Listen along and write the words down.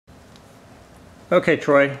Okay,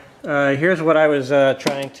 Troy, here's what I was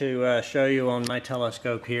trying to show you on my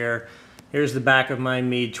telescope here. Here's the back of my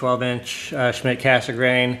Meade 12-inch Schmidt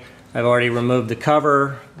Cassegrain. I've already removed the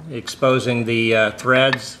cover, exposing the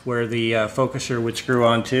threads where the focuser would screw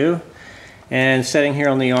onto. And sitting here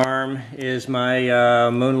on the arm is my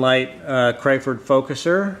Moonlight Crayford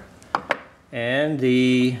focuser and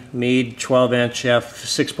the Meade 12-inch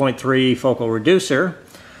f6.3 focal reducer.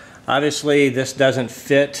 Obviously this doesn't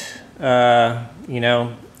fit you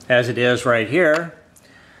know, as it is right here,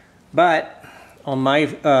 but on my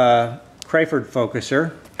Crayford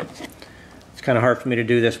focuser, it's kind of hard for me to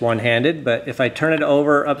do this one-handed, but if I turn it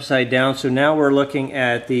over upside down, so now we're looking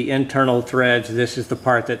at the internal threads. This is the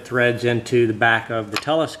part that threads into the back of the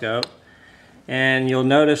telescope, and you'll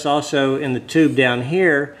notice also in the tube down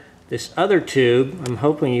here, this other tube, I'm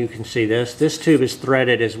hoping you can see this tube is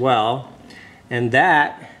threaded as well, and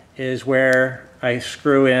that is where I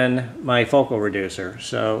screw in my focal reducer.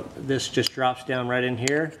 So this just drops down right in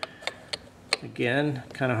here. Again,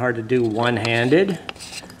 kind of hard to do one-handed,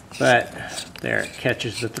 but there, it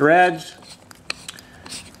catches the threads.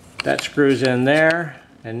 That screws in there,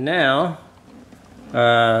 and now,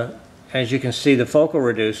 as you can see, the focal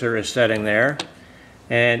reducer is setting there,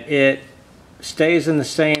 and it stays the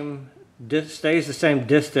same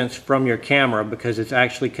distance from your camera because it's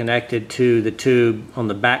actually connected to the tube on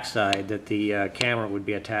the back side that the camera would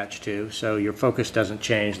be attached to, so your focus doesn't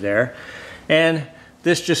change there. And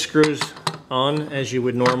this just screws on as you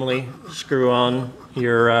would normally screw on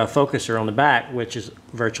your focuser on the back, which is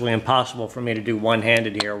virtually impossible for me to do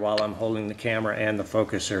one-handed here while I'm holding the camera and the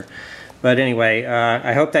focuser. But anyway,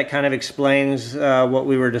 I hope that kind of explains what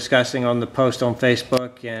we were discussing on the post on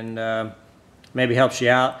Facebook, and maybe helps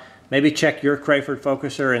you out. Maybe check your Crayford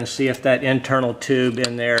focuser and see if that internal tube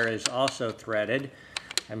in there is also threaded.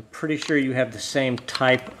 I'm pretty sure you have the same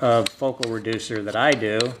type of focal reducer that I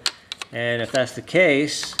do, and if that's the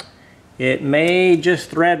case, it may just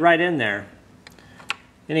thread right in there.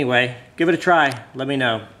 Anyway, give it a try. Let me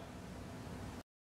know.